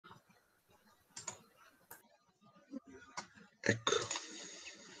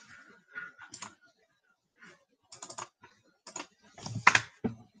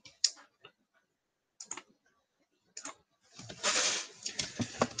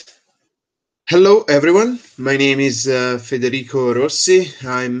Hello, everyone. My name is Federico Rossi.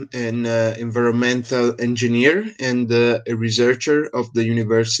 I'm an environmental engineer and a researcher of the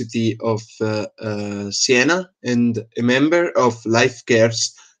University of Siena and a member of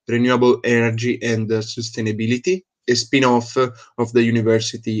Lifecares, Renewable Energy and Sustainability, a spin-off of the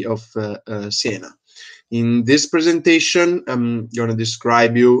University of Siena. In this presentation, I'm going to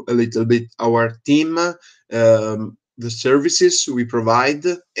describe you a little bit our team, the services we provide,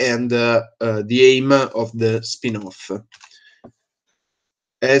 and the aim of the spin-off.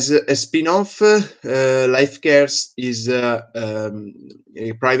 As a spin-off, Lifecares is a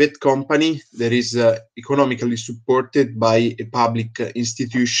private company that is economically supported by a public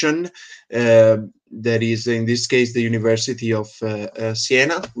institution that is, in this case, the University of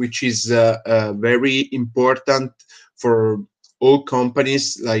Siena, which is very important for all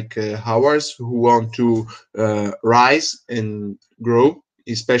companies like ours who want to rise and grow,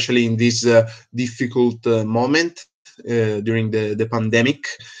 especially in this difficult moment during the pandemic.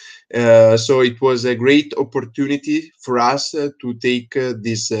 So it was a great opportunity for us to take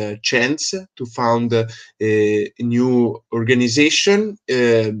this chance to found a new organization.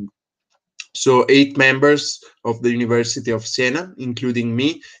 So 8 members of the University of Siena, including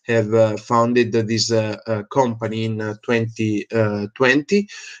me, have founded this company in 2020.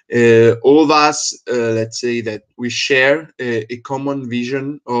 All of us, let's say that we share a common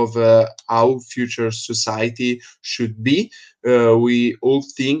vision of how future society should be. We all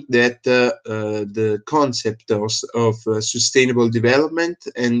think that the concept of sustainable development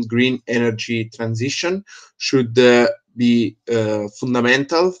and green energy transition should be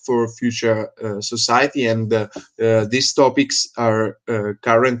fundamental for future society, and these topics are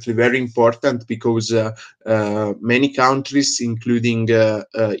currently very important because many countries, including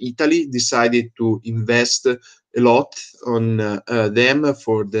Italy, decided to invest a lot on them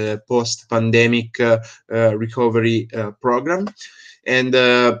for the post-pandemic recovery program. And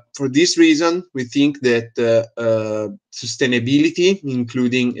for this reason, we think that sustainability,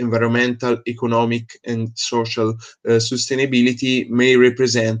 including environmental, economic, and social sustainability, may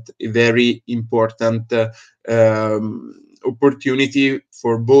represent a very important opportunity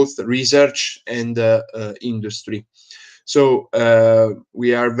for both research and industry. So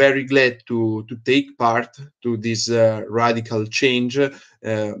we are very glad to take part to this radical change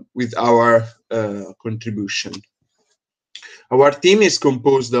with our contribution. Our team is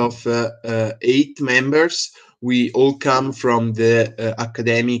composed of 8 members. We all come from the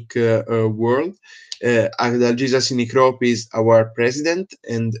academic world. Adalgisa Sinikrop is our president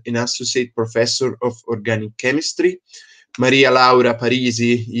and an associate professor of organic chemistry. Maria Laura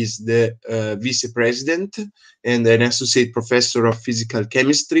Parisi is the vice president and an associate professor of physical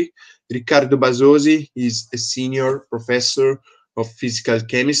chemistry. Riccardo Basosi is a senior professor of physical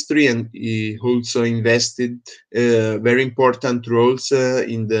chemistry, and he also invested very important roles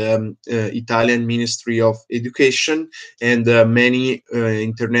in the Italian Ministry of Education and many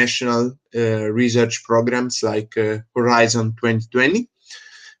international research programs like Horizon 2020.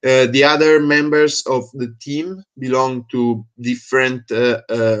 The other members of the team belong to different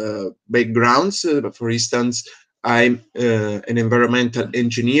backgrounds. For instance, I'm an environmental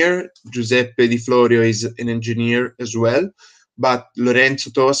engineer. Giuseppe Di Florio is an engineer as well, but Lorenzo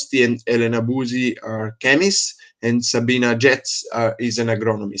Tosti and Elena Busi are chemists, and Sabina Jetz is an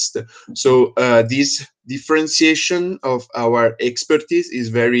agronomist. So this differentiation of our expertise is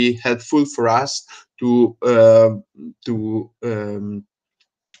very helpful for us to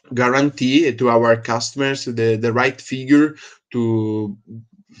guarantee to our customers the right figure to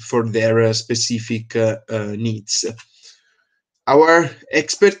for their specific needs. Our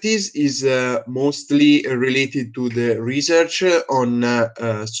expertise is mostly related to the research on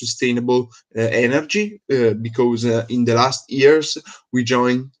sustainable energy because in the last years we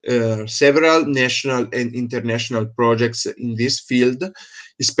joined several national and international projects in this field,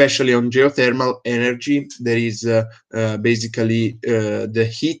 especially on geothermal energy. There is basically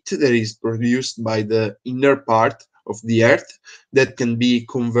the heat that is produced by the inner part of the earth that can be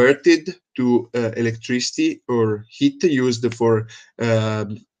converted to electricity or heat used for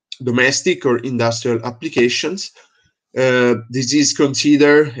domestic or industrial applications. This is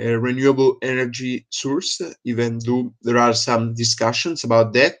considered a renewable energy source, even though there are some discussions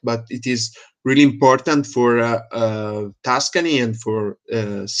about that, but it is really important for Tuscany and for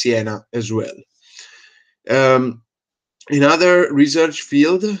Siena as well. Another research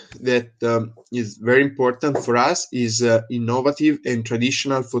field that is very important for us is innovative and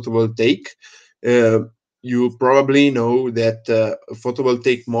traditional photovoltaic. You probably know that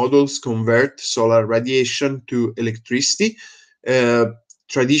photovoltaic models convert solar radiation to electricity.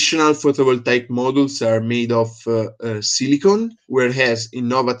 Traditional photovoltaic modules are made of silicon, whereas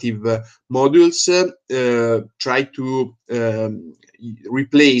innovative modules try to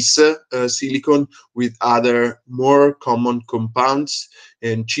replace silicon with other more common compounds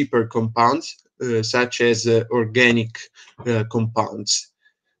and cheaper compounds, such as organic compounds.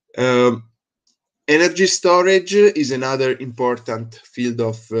 Um, Energy storage is another important field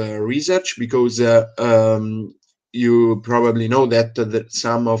of research, because you probably know that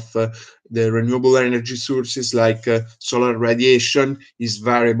some of the renewable energy sources, like solar radiation, is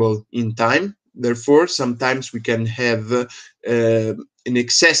variable in time. Therefore, sometimes we can have an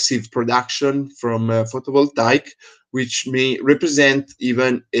excessive production from photovoltaic, which may represent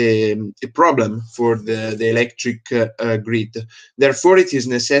even a problem for the electric grid. Therefore, it is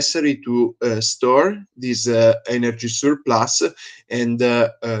necessary to store this energy surplus and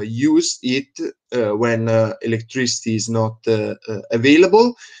use it when electricity is not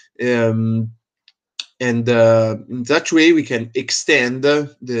available. Um, and in such way, we can extend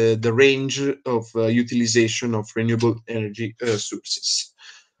the range of utilization of renewable energy sources.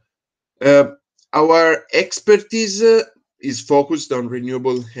 Uh, our expertise is focused on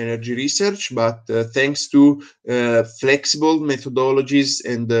renewable energy research, but thanks to flexible methodologies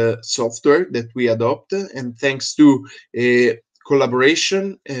and software that we adopt, and thanks to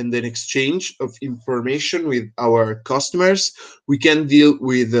collaboration and an exchange of information with our customers, we can deal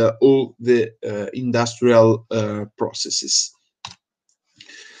with all the industrial processes.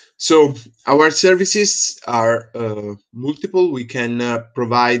 So our services are multiple. We can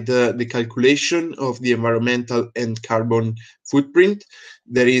provide the calculation of the environmental and carbon footprint.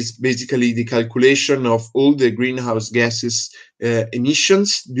 There is basically the calculation of all the greenhouse gases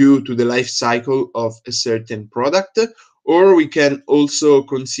emissions due to the life cycle of a certain product. Or we can also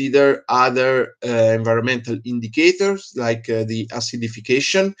consider other environmental indicators, like the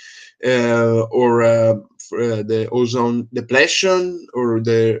acidification or the ozone depletion or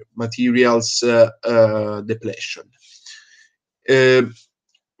the materials depletion. Uh,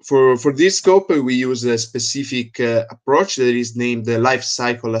 for this scope, we use a specific approach that is named the life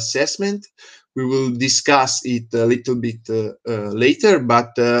cycle assessment. We will discuss it a little bit later,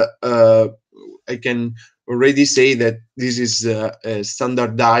 but I can already say that this is a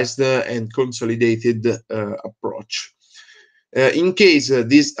standardized and consolidated approach. In case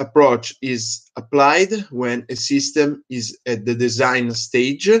this approach is applied when a system is at the design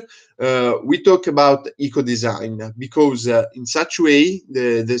stage, we talk about eco-design, because in such way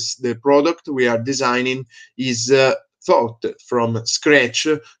the product we are designing is thought from scratch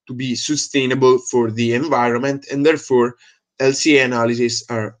to be sustainable for the environment, and therefore LCA analyses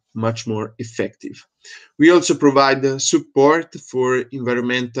are much more effective. We also provide support for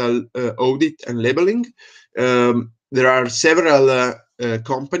environmental audit and labeling. There are several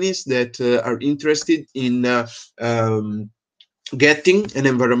companies that are interested in getting an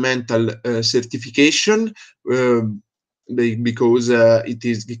environmental certification, because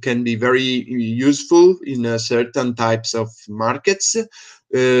it can be very useful in certain types of markets.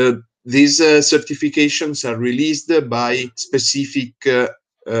 These certifications are released by specific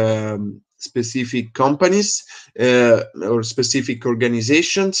companies or specific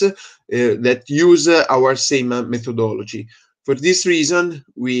organizations that use our same methodology. For this reason,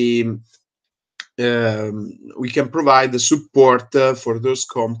 we can provide the support for those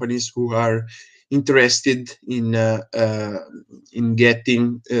companies who are interested in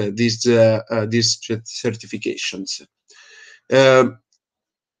getting these certifications.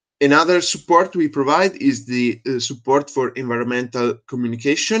 Another support we provide is the support for environmental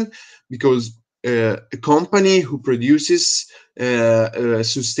communication, because a company who produces a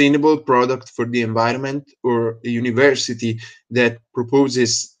sustainable product for the environment, or a university that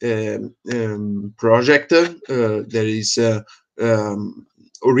proposes project that is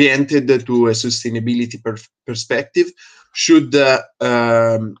oriented to a sustainability perspective, should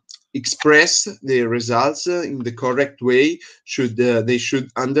express their results in the correct way. They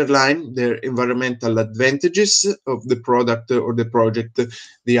should underline their environmental advantages of the product or the project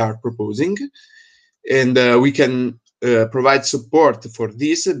they are proposing. And we can provide support for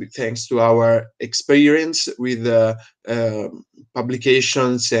this thanks to our experience with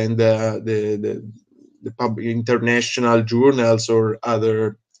publications and the international journals or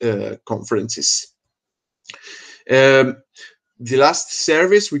other conferences. The last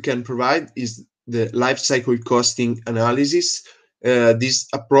service we can provide is the life cycle costing analysis. This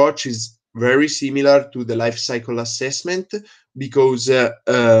approach is very similar to the life cycle assessment, because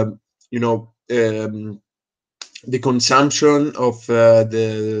the consumption of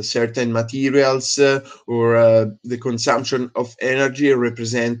the certain materials or the consumption of energy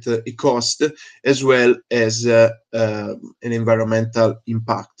represent a cost as well as an environmental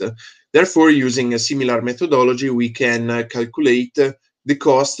impact. Therefore, using a similar methodology, we can calculate the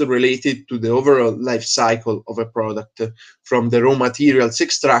cost related to the overall life cycle of a product, from the raw materials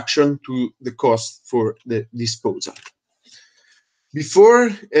extraction to the cost for the disposal. Before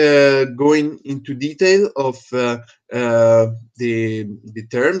going into detail of the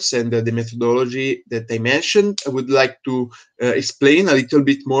terms and the methodology that I mentioned, I would like to explain a little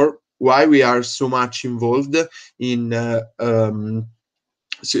bit more why we are so much involved in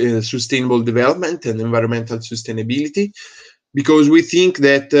sustainable development and environmental sustainability, because we think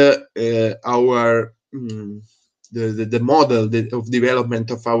that our the model of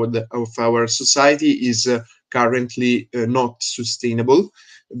development of our society is currently not sustainable,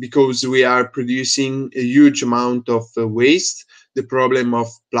 because we are producing a huge amount of waste. The problem of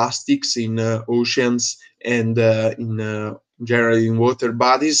plastics in oceans and in generally in water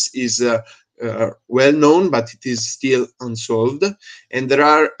bodies is well known, but it is still unsolved. And there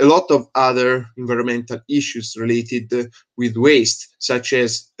are a lot of other environmental issues related with waste, such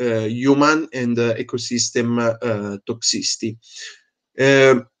as human and ecosystem toxicity.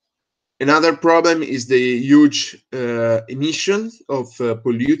 Uh, Another problem is the huge emission of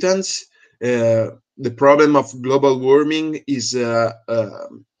pollutants. The problem of global warming is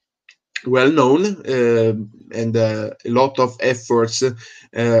well known, and a lot of efforts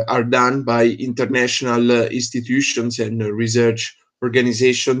are done by international institutions and research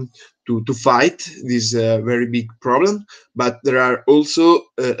organizations to fight this very big problem. But there are also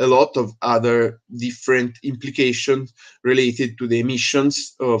a lot of other different implications related to the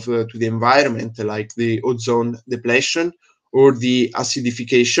emissions of to the environment, like the ozone depletion or the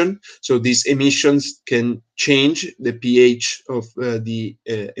acidification. So these emissions can change the pH of the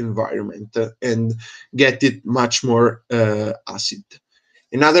environment and get it much more acid.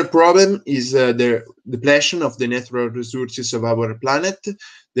 Another problem is the depletion of the natural resources of our planet.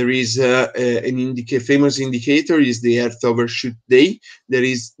 There is famous indicator is the Earth Overshoot Day. There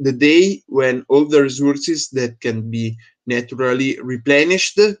is the day when all the resources that can be naturally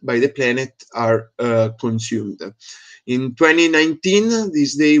replenished by the planet are consumed. In 2019,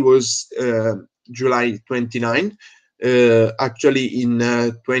 this day was July 29. Actually, in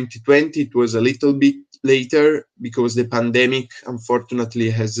 2020, it was a little bit later, because the pandemic unfortunately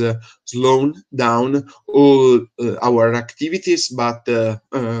has slowed down all our activities. But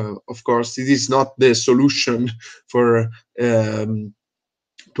of course, it is not the solution for to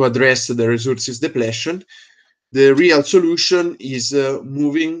address the resources depletion. The real solution is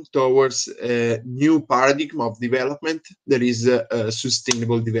moving towards a new paradigm of development, that is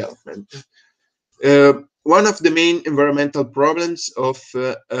sustainable development. One of the main environmental problems of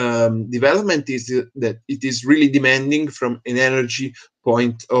development is that it is really demanding from an energy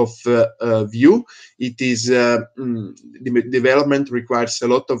point of view. It is development requires a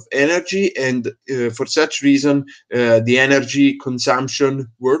lot of energy, and for such reason, the energy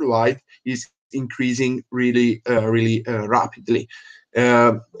consumption worldwide is increasing really rapidly.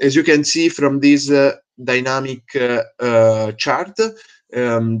 As you can see from this dynamic chart,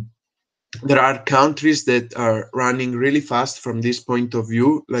 um, there are countries that are running really fast from this point of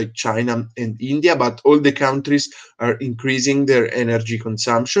view, like China and India, but all the countries are increasing their energy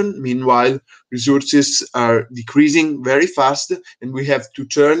consumption. Meanwhile, resources are decreasing very fast, and we have to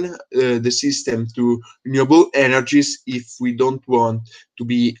turn the system to renewable energies if we don't want to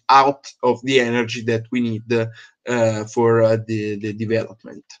be out of the energy that we need for the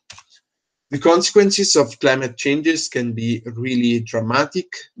development. The consequences of climate changes can be really dramatic.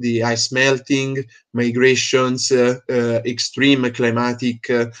 The ice melting, migrations, extreme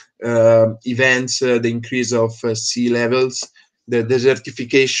climatic events, the increase of sea levels, the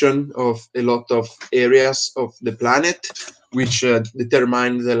desertification of a lot of areas of the planet, which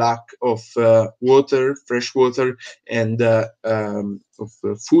determine the lack of water, fresh water, and of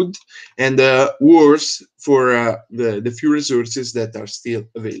food, and wars for the few resources that are still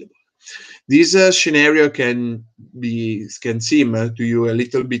available. This scenario can seem to you a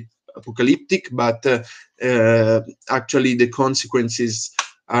little bit apocalyptic, but actually the consequences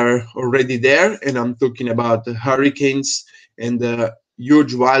are already there, and I'm talking about hurricanes and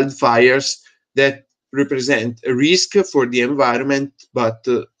huge wildfires that represent a risk for the environment, but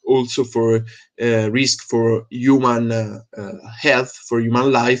also for risk for human health, for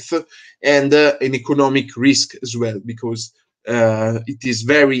human life, and an economic risk as well, because it is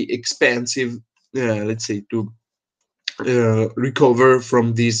very expensive, let's say, to recover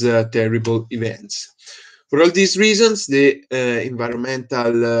from these terrible events. For all these reasons, the a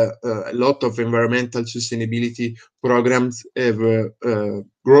lot of environmental sustainability programs have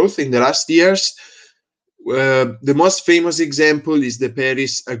growth in the last years. The most famous example is the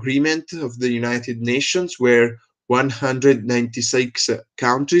Paris Agreement of the United Nations, where 196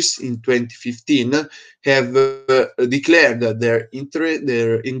 countries in 2015 have declared their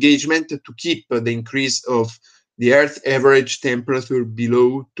engagement to keep the increase of the Earth average temperature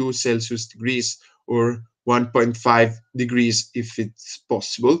below 2 Celsius degrees, or 1.5 degrees if it's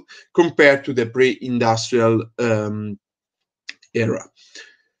possible, compared to the pre-industrial era.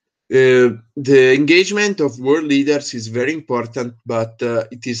 The engagement of world leaders is very important, but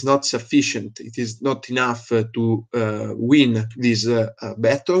it is not sufficient. It is not enough to win this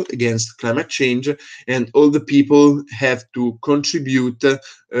battle against climate change, and all the people have to contribute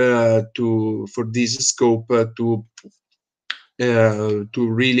for this scope to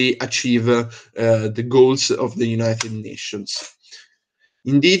really achieve the goals of the United Nations.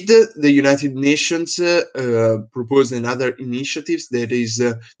 Indeed, the United Nations proposed another initiative, that is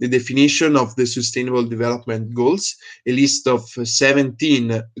the definition of the Sustainable Development Goals, a list of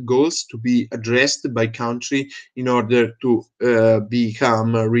 17 goals to be addressed by country in order to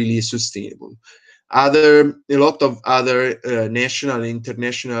become really sustainable. A lot of other national and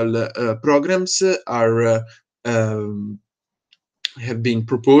international programs are have been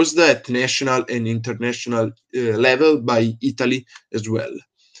proposed at national and international level by Italy as well.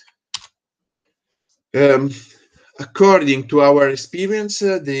 Um, According to our experience,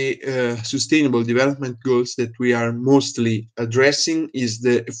 the sustainable development goals that we are mostly addressing is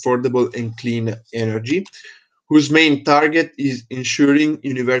the affordable and clean energy, whose main target is ensuring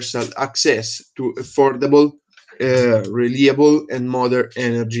universal access to affordable, reliable, and modern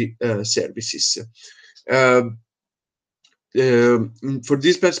energy services. Uh, for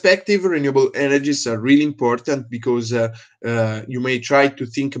this perspective, renewable energies are really important because you may try to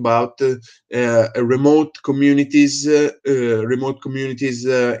think about remote communities in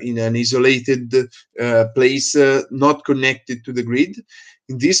an isolated place, not connected to the grid.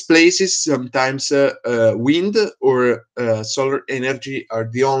 In these places, sometimes wind or solar energy are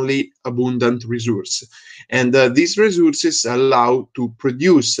the only abundant resource, and these resources allow to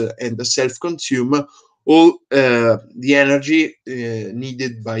produce and self-consume all the energy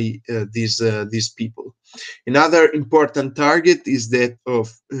needed by these people. Another important target is that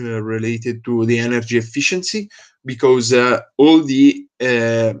of related to the energy efficiency, because all the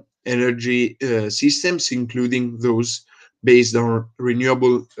energy systems, including those based on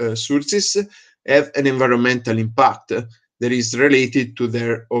renewable sources, have an environmental impact that is related to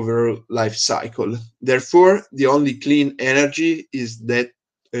their overall life cycle. Therefore, the only clean energy is that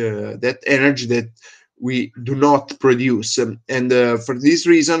energy that we do not produce. And for this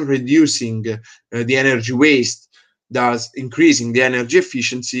reason, reducing the energy waste, thus increasing the energy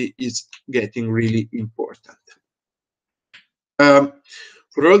efficiency, is getting really important. Um,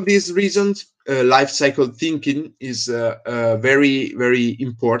 for all these reasons, life cycle thinking is very, very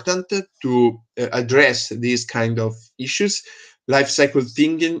important to address these kind of issues. Life cycle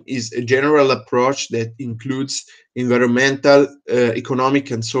thinking is a general approach that includes environmental,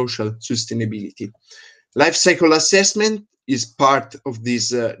 economic, and social sustainability. Life cycle assessment is part of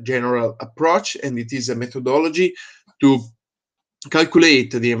this general approach, and it is a methodology to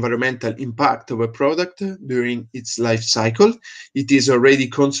calculate the environmental impact of a product during its life cycle. It is already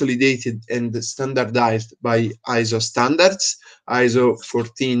consolidated and standardized by ISO standards, ISO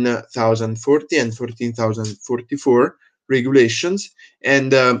 14040 and 14044 regulations,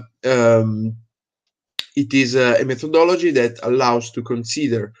 and it is a methodology that allows to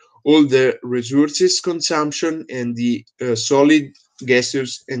consider all the resources consumption and the solid,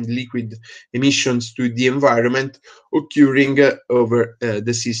 gaseous, and liquid emissions to the environment occurring over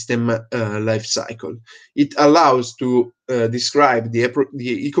the system life cycle. It allows to describe the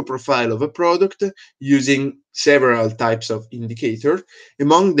eco profile of a product using several types of indicators.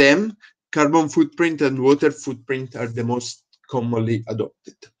 Among them, carbon footprint and water footprint are the most commonly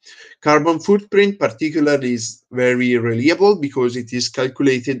adopted. Carbon footprint particularly is very reliable because it is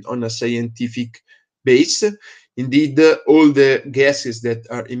calculated on a scientific base. Indeed, all the gases that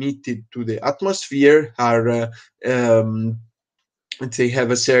are emitted to the atmosphere are they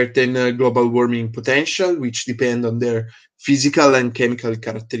have a certain global warming potential, which depend on their physical and chemical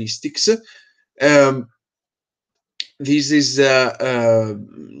characteristics. Um, this is the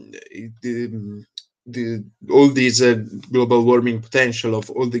all these global warming potential of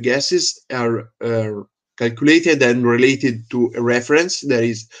all the gases are calculated and related to a reference, that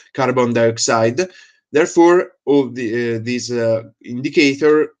is carbon dioxide. Therefore, all this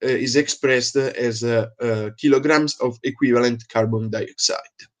indicator is expressed as kilograms of equivalent carbon dioxide.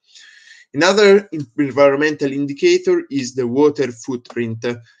 Another environmental indicator is the water footprint.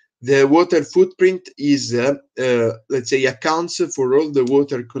 The water footprint is, let's say, accounts for all the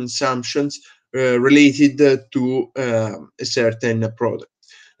water consumptions related to a certain product.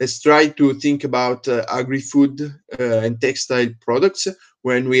 Let's try to think about agri-food and textile products.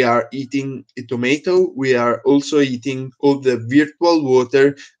 When we are eating a tomato, we are also eating all the virtual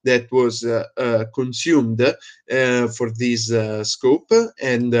water that was consumed for this scope,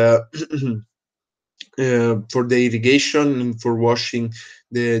 and for the irrigation and for washing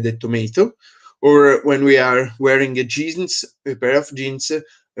the tomato. Or when we are wearing a pair of jeans,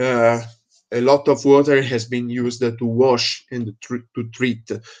 a lot of water has been used to wash and to treat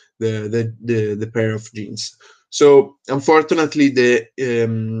the pair of jeans. So unfortunately, the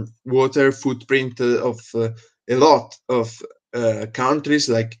water footprint of a lot of countries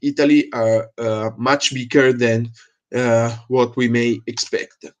like Italy are much bigger than what we may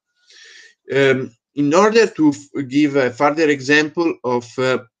expect. In order to give a further example of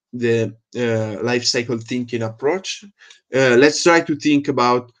the life cycle thinking approach, let's try to think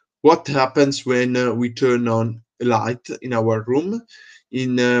about what happens when we turn on a light in our room.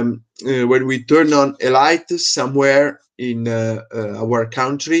 When we turn on a light somewhere in our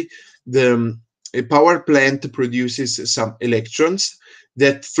country, a power plant produces some electrons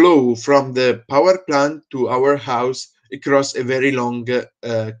that flow from the power plant to our house across a very long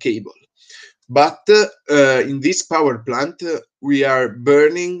cable. But in this power plant, we are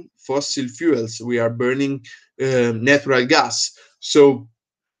burning fossil fuels, we are burning natural gas. So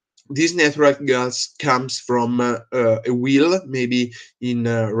this natural gas comes from a wheel, maybe in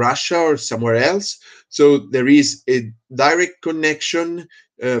Russia or somewhere else. So there is a direct connection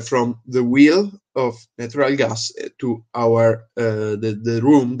from the wheel of natural gas to our the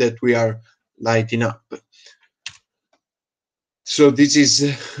room that we are lighting up. So this is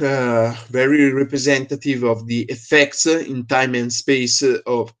very representative of the effects in time and space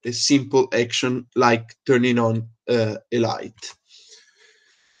of a simple action like turning on a light.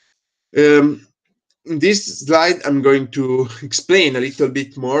 In this slide, I'm going to explain a little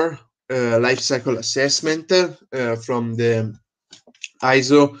bit more life cycle assessment from the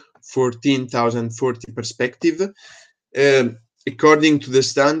ISO 14040 perspective. According to the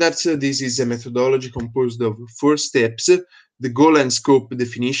standards, this is a methodology composed of 4 steps: the goal and scope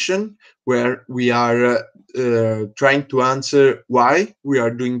definition, where we are trying to answer why we are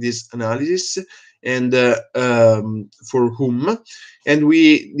doing this analysis and for whom, and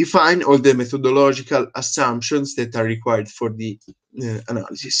we define all the methodological assumptions that are required for the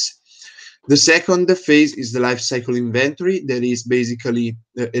analysis. The second phase is the life cycle inventory. That is basically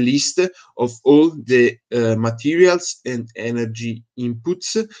a list of all the materials and energy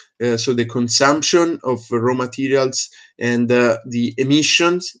inputs, so the consumption of raw materials and the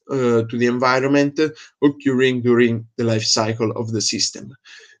emissions to the environment occurring during the life cycle of the system.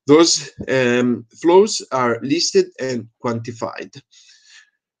 Those flows are listed and quantified.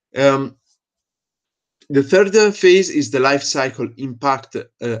 The third phase is the life cycle impact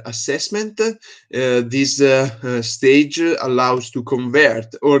assessment. This stage allows to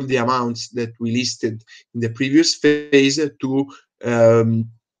convert all the amounts that we listed in the previous phase to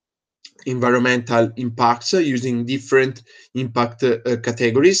environmental impacts using different impact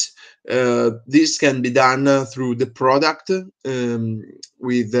categories. This can be done through the product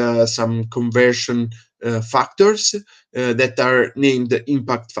with some conversion factors that are named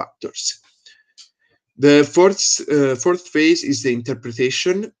impact factors. The fourth phase is the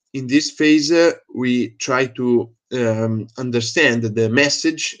interpretation. In this phase, we try to understand the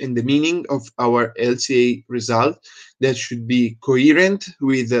message and the meaning of our LCA result that should be coherent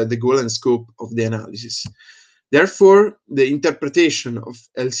with the goal and scope of the analysis. Therefore, the interpretation of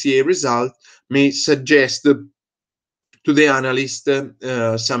LCA result may suggest to the analyst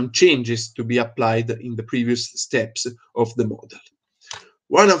some changes to be applied in the previous steps of the model.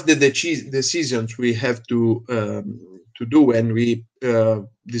 One of the decisions we have to do when we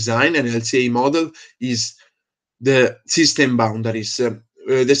design an LCA model is the system boundaries.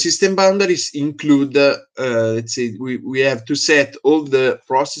 The system boundaries include, let's say, we have to set all the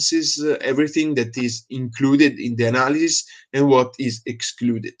processes, everything that is included in the analysis and what is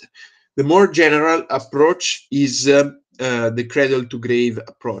excluded. The more general approach is the cradle to grave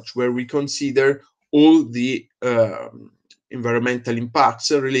approach, where we consider all the environmental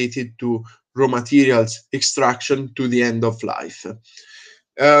impacts related to raw materials extraction to the end of life.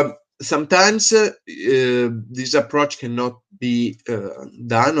 Sometimes this approach cannot be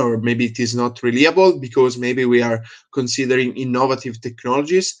done, or maybe it is not reliable because maybe we are considering innovative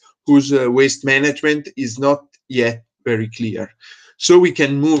technologies whose waste management is not yet very clear. So we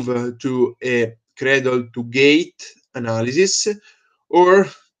can move to a cradle to gate analysis, or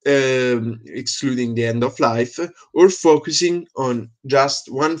excluding the end of life, or focusing on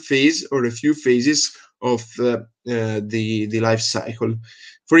just one phase or a few phases of the life cycle.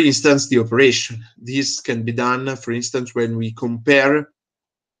 For instance, the operation. This can be done, for instance, when we compare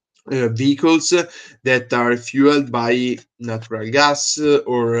vehicles that are fueled by natural gas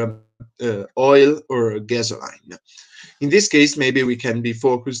or oil or gasoline. In this case, maybe we can be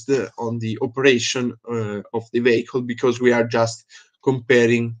focused on the operation of the vehicle because we are just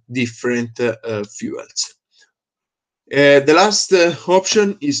comparing different fuels. The last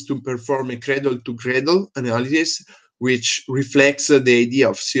option is to perform a cradle-to-cradle analysis, which reflects the idea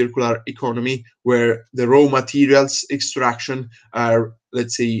of circular economy, where the raw materials extraction are,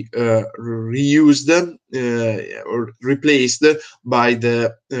 let's say, reused or replaced by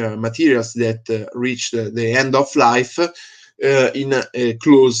the materials that reach the end of life in a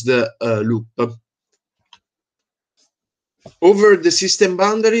closed loop. Over the system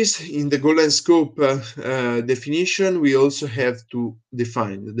boundaries, in the goal and scope definition, we also have to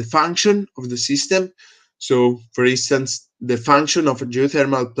define the function of the system. So, for instance, the function of a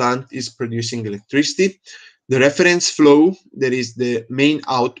geothermal plant is producing electricity. The reference flow, that is the main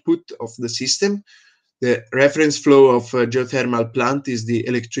output of the system. The reference flow of a geothermal plant is the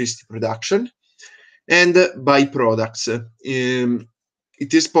electricity production. And byproducts.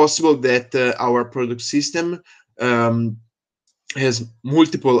 It is possible that our product system has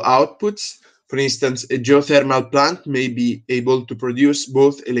multiple outputs. For instance, a geothermal plant may be able to produce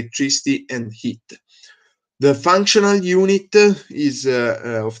both electricity and heat. The functional unit is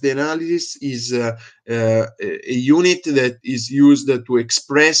of the analysis is a unit that is used to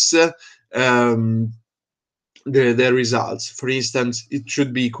express the results. For instance, it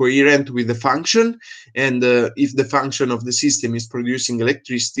should be coherent with the function, and if the function of the system is producing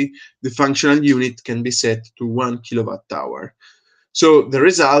electricity, the functional unit can be set to 1 kilowatt hour. So the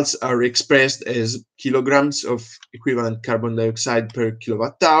results are expressed as kilograms of equivalent carbon dioxide per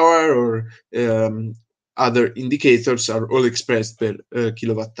kilowatt hour, or other indicators are all expressed per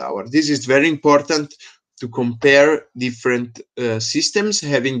kilowatt hour. This is very important to compare different systems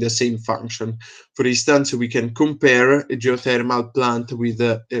having the same function. For instance, we can compare a geothermal plant with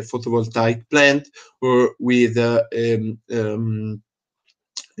a photovoltaic plant, or with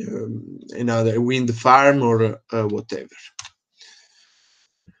another wind farm, or whatever.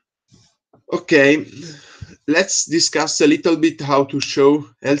 Okay, let's discuss a little bit how to show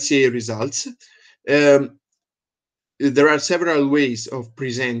LCA results. There are several ways of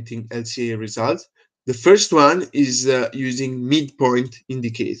presenting LCA results. The first one is using midpoint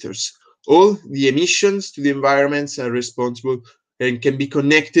indicators. All the emissions to the environments are responsible and can be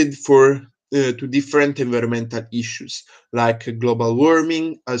connected to different environmental issues like global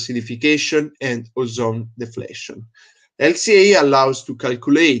warming, acidification, and ozone depletion. LCA allows to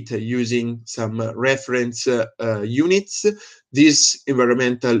calculate using some reference units these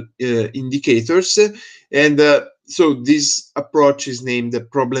environmental indicators, and so this approach is named the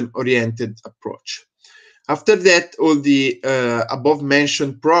problem-oriented approach. After that, all the above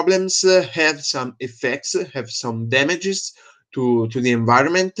mentioned problems have some effects, have some damages to the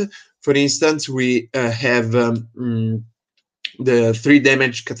environment. For instance, we have the 3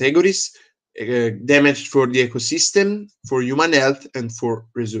 damage categories: damage for the ecosystem, for human health, and for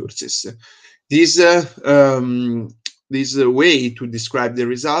resources. This way to describe the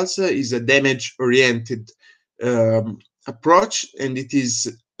results is a damage-oriented approach, and it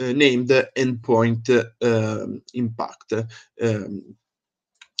is named endpoint impact,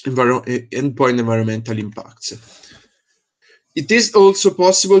 endpoint environmental impacts. It is also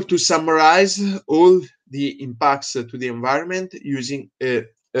possible to summarize all the impacts to the environment using a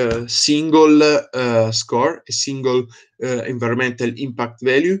single score, a single environmental impact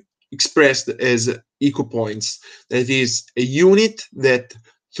value expressed as eco points. That is a unit that,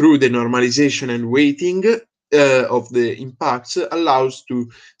 through the normalization and weighting of the impacts, allows to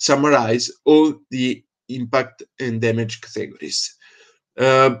summarize all the impact and damage categories.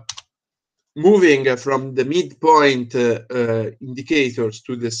 Moving from the midpoint indicators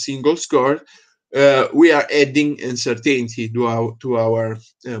to the single score, we are adding uncertainty to our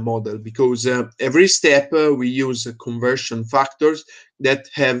model, because every step we use conversion factors that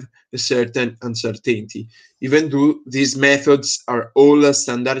have a certain uncertainty, even though these methods are all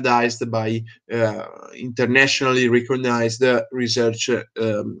standardized by internationally recognized research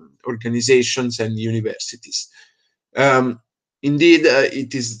organizations and universities. Um, Indeed,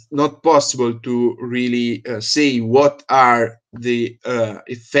 it is not possible to really say what are the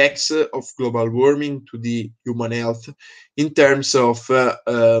effects of global warming to the human health in terms of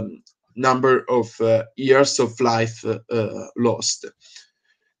number of years of life lost.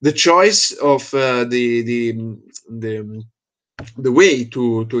 The choice of the the way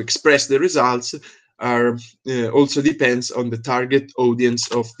to express the results are also depends on the target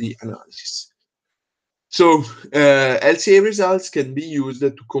audience of the analysis. So LCA results can be used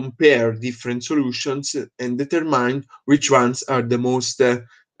to compare different solutions and determine which ones are the most,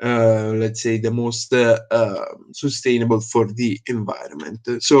 let's say, the most sustainable for the environment.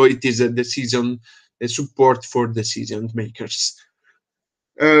 So it is a support for decision makers.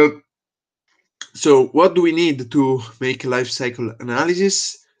 Uh, so what do we need to make a life cycle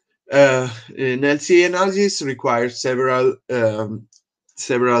analysis? An LCA analysis requires several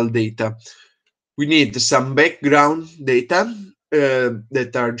data. We need some background data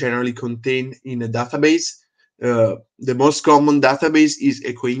that are generally contained in a database. The most common database is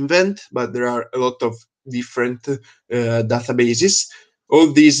EcoInvent, but there are a lot of different databases.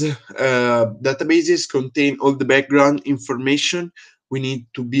 All these databases contain all the background information we need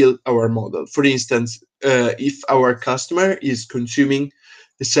to build our model. For instance, if our customer is consuming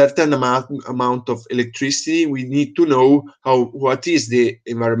a certain amount of electricity, we need to know what is the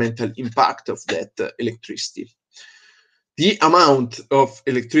environmental impact of that electricity. The amount of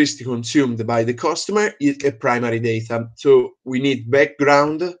electricity consumed by the customer is a primary data. So we need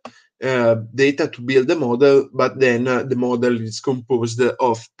background data to build the model, but then the model is composed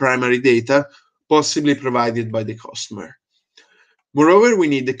of primary data, possibly provided by the customer. Moreover, we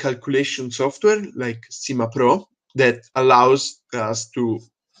need the calculation software like Sima Pro that allows us to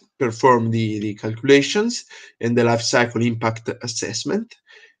perform the calculations and the life cycle impact assessment.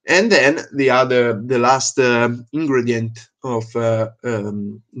 And then the last ingredient of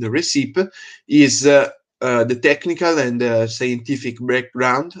the recipe is the technical and scientific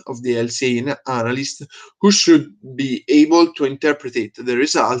background of the LCA analyst, who should be able to interpret the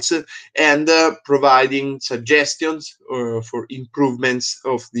results and providing suggestions for improvements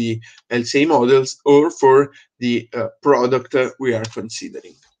of the LCA models or for the product we are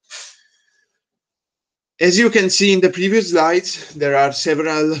considering. As you can see in the previous slides, there are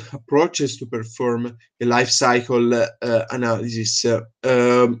several approaches to perform a life cycle analysis.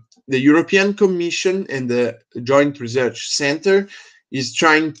 The European Commission and the Joint Research Center is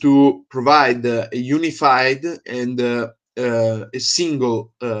trying to provide a unified and a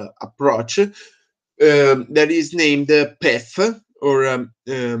single approach that is named PEF, or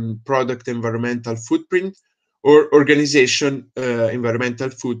Product Environmental Footprint, or Organization Environmental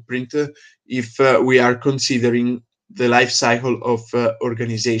Footprint, if we are considering the life cycle of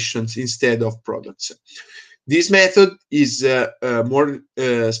organizations instead of products. This method is more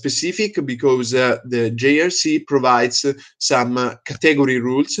specific because the JRC provides some category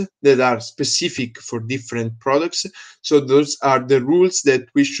rules that are specific for different products. So those are the rules that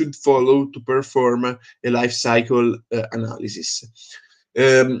we should follow to perform a life cycle analysis.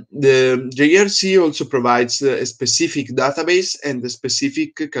 The JRC also provides a specific database and a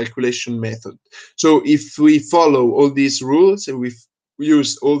specific calculation method. So if we follow all these rules and we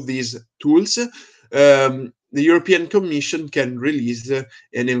use all these tools, the European Commission can release an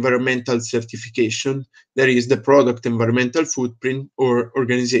environmental certification, that is the Product Environmental Footprint or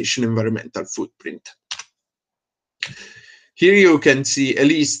Organization Environmental Footprint. Here you can see a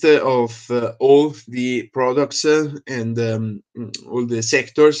list of all the products and all the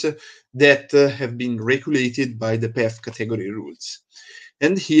sectors that have been regulated by the PEF category rules.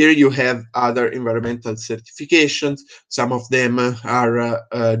 And here you have other environmental certifications. Some of them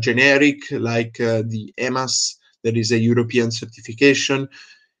are generic, like the EMAS, that is a European certification,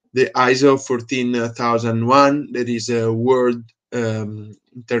 the ISO 14001, that is a world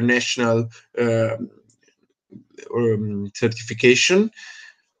international certification.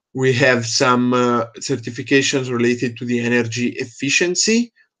 We have some certifications related to the energy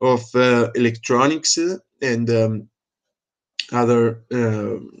efficiency of electronics and other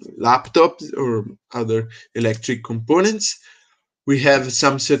laptops or other electric components. We have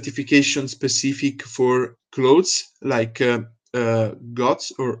some certification specific for clothes, like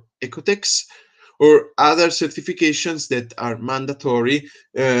GOTS or Ecotex, or other certifications that are mandatory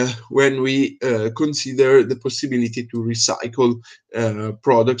when we consider the possibility to recycle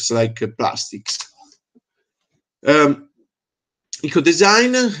products like plastics.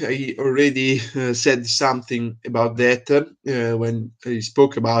 Eco-design, I already said something about that when I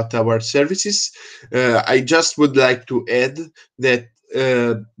spoke about our services. I just would like to add that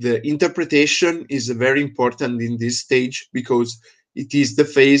the interpretation is very important in this stage, because it is the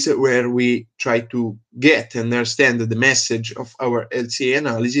phase where we try to get and understand the message of our LCA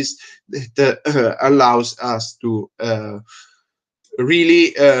analysis that allows us to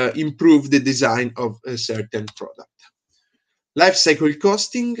really improve the design of a certain product. Life cycle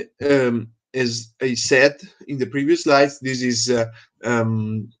costing, as I said in the previous slides, this is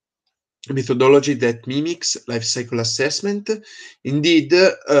um, a methodology that mimics life cycle assessment. Indeed,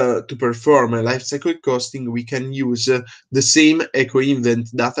 to perform a life cycle costing, we can use the same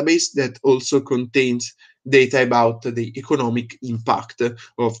eco-invent database that also contains data about the economic impact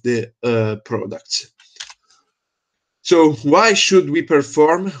of the products. So why should we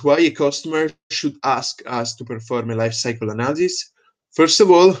perform? Why a customer should ask us to perform a life cycle analysis? First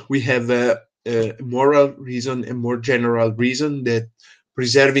of all, we have a moral reason, a more general reason, that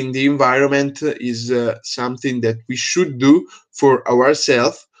preserving the environment is something that we should do for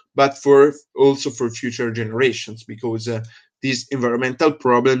ourselves, but for also for future generations, because these environmental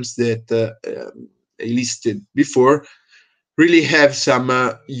problems that I listed before really have some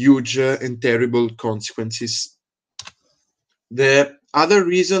huge and terrible consequences. The other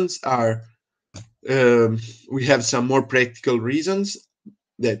reasons are, um, we have some more practical reasons,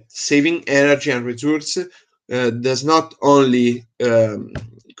 that saving energy and resources does not only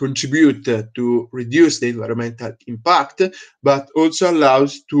contribute to reduce the environmental impact, but also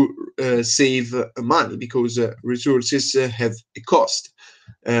allows to save money, because resources have a cost.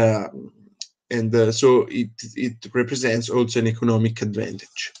 Uh, and so it represents also an economic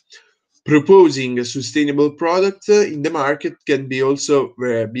advantage. Proposing a sustainable product in the market can be also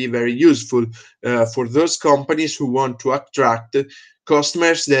be very useful for those companies who want to attract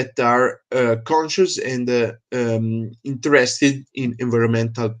customers that are conscious and interested in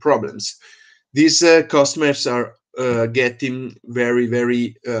environmental problems. These customers are getting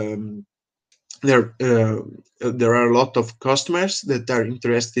very there there are a lot of customers that are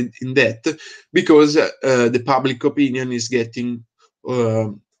interested in that, because the public opinion is getting uh,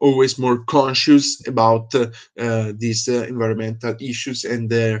 always more conscious about these environmental issues and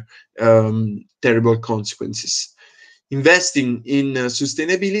their terrible consequences. Investing in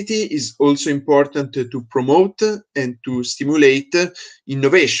sustainability is also important to promote and to stimulate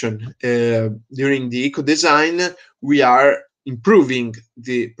innovation. During the eco design, we are improving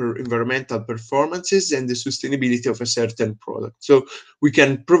the environmental performances and the sustainability of a certain product. So we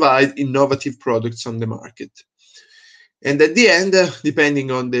can provide innovative products on the market. And at the end,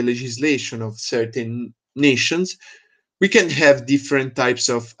 depending on the legislation of certain nations, we can have different types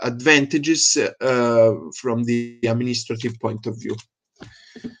of advantages from the administrative point of view.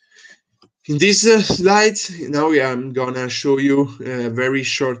 In this slide, now I'm gonna show you a very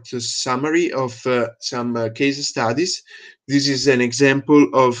short summary of some case studies. This is an example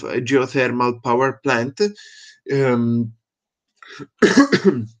of a geothermal power plant. Um,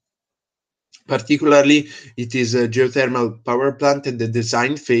 Particularly, it is a geothermal power plant at the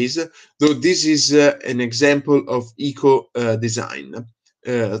design phase, though this is an example of eco design.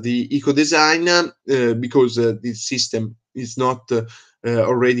 The eco design, because this system is not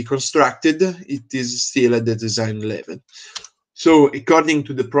already constructed, it is still at the design level. So according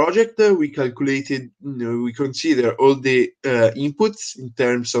to the project, we calculated, we consider all the inputs in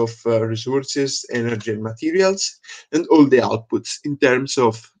terms of resources, energy, and materials, and all the outputs in terms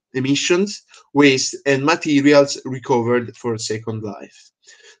of emissions, waste, and materials recovered for second life.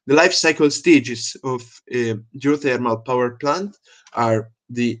 The life cycle stages of a geothermal power plant are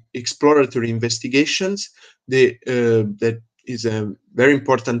the exploratory investigations, that is a very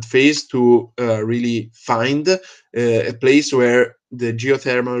important phase to really find a place where the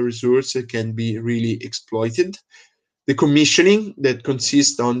geothermal resource can be really exploited. The commissioning, that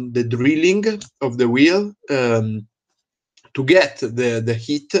consists on the drilling of the wheel to get the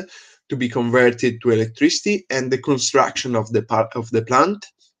heat to be converted to electricity, and the construction of the part of the plant,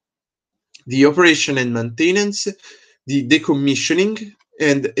 the operation and maintenance, the decommissioning,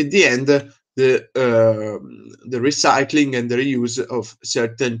 and at the end, the recycling and the reuse of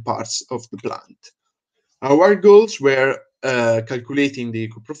certain parts of the plant. Our goals were calculating the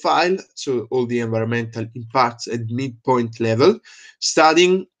eco profile, so all the environmental impacts at midpoint level,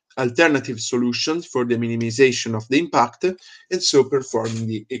 studying alternative solutions for the minimization of the impact, and so performing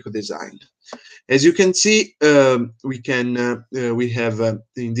the eco design. As you can see, we have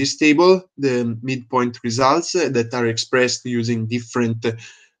in this table the midpoint results that are expressed using different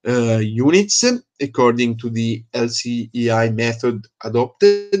units according to the LCEI method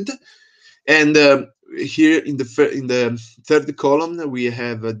adopted. And here in the third column, we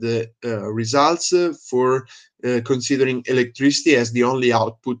have the results for considering electricity as the only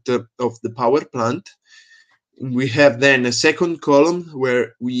output of the power plant. We have then a second column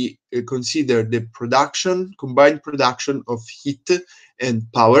where we consider the combined production of heat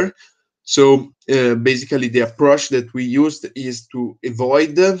and power. So basically, the approach that we used is to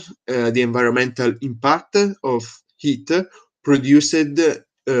avoid the environmental impact of heat produced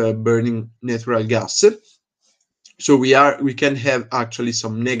burning natural gas. So we can have actually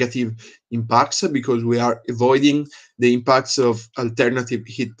some negative impacts because we are avoiding the impacts of alternative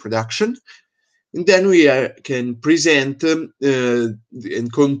heat production. And then we can present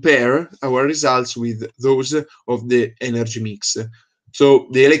and compare our results with those of the energy mix. So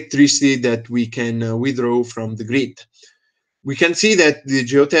the electricity that we can withdraw from the grid. We can see that the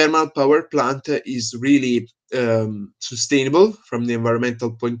geothermal power plant is really sustainable from the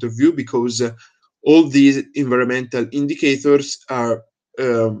environmental point of view because all these environmental indicators are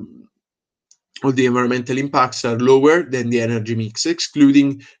all the environmental impacts are lower than the energy mix,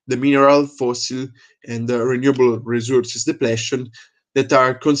 excluding the mineral, fossil, and renewable resources depletion that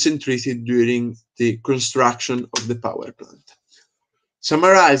are concentrated during the construction of the power plant.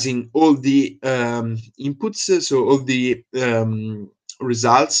 Summarizing all the inputs, so all the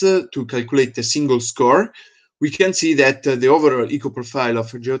results to calculate a single score, we can see that the overall eco profile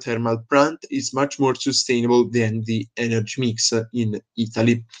of a geothermal plant is much more sustainable than the energy mix in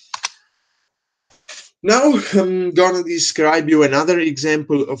Italy. Now I'm gonna describe you another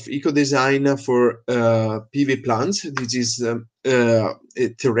example of eco-design for PV plants. This is a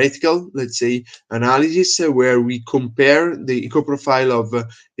theoretical, let's say, analysis where we compare the eco-profile of a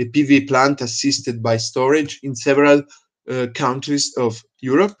PV plant assisted by storage in several countries of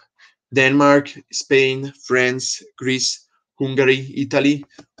Europe: Denmark, Spain, France, Greece, Hungary, Italy,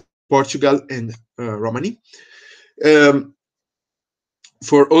 Portugal, and Romania. Um,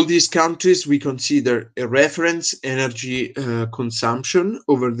 for all these countries, we consider a reference energy consumption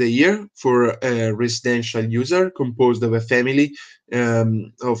over the year for a residential user composed of a family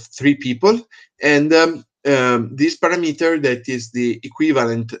of 3 people. And this parameter, that is the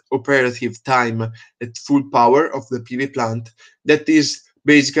equivalent operative time at full power of the PV plant, that is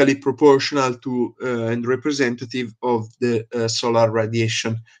basically proportional to and representative of the solar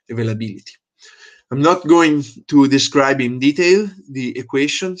radiation availability. I'm not going to describe in detail the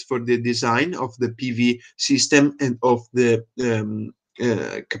equations for the design of the PV system and of the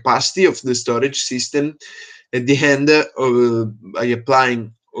capacity of the storage system. At the end, by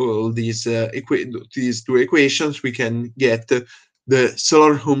applying all these 2 equations, we can get the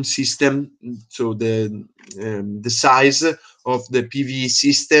solar home system, so the size of the PV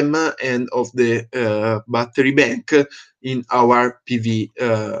system and of the battery bank in our PV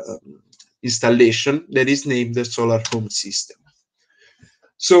installation that is named the solar home system.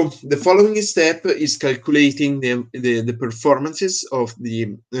 So the following step is calculating the performances of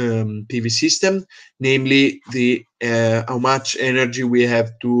the PV system, namely the how much energy we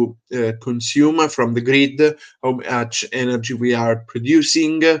have to consume from the grid, how much energy we are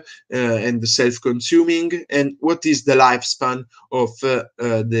producing and self-consuming, and what is the lifespan of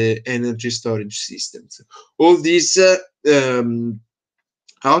the energy storage systems. All these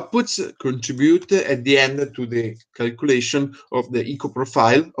outputs contribute at the end to the calculation of the eco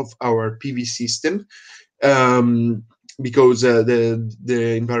profile of our PV system, because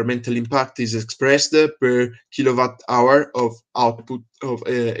the environmental impact is expressed per kilowatt hour of output of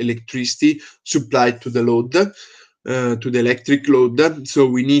electricity supplied to the load, to the electric load. So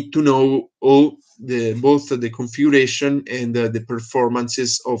we need to know both the configuration and the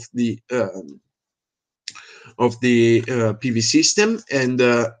performances of the PV system. And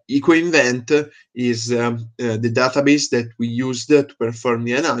EcoInvent is the database that we used to perform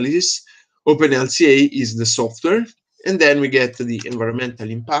the analysis. OpenLCA is the software, and then we get the environmental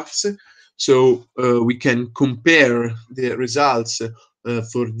impacts. So we can compare the results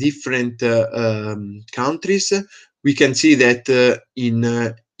for different countries. We can see that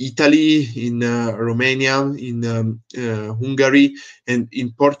in Italy, in Romania, in Hungary, and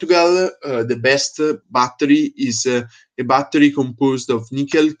in Portugal, the best battery is a battery composed of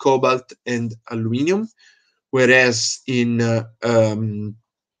nickel, cobalt, and aluminum, whereas in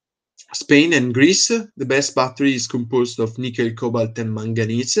Spain and Greece, the best battery is composed of nickel, cobalt, and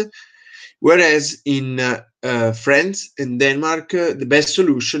manganese, whereas in France and Denmark, the best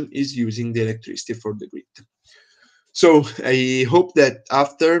solution is using the electricity for the grid. So I hope that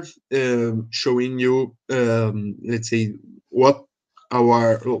after showing you, let's say, what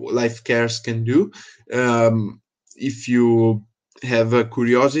our Lifecares can do, if you have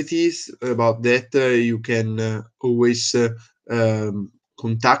curiosities about that, you can always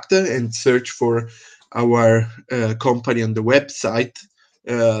contact and search for our company on the website,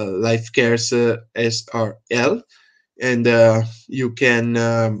 Lifecares SRL, and you can,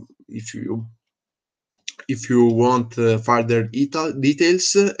 if you want further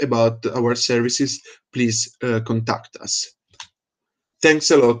details about our services, please contact us.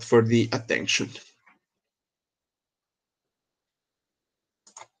 Thanks a lot for the attention.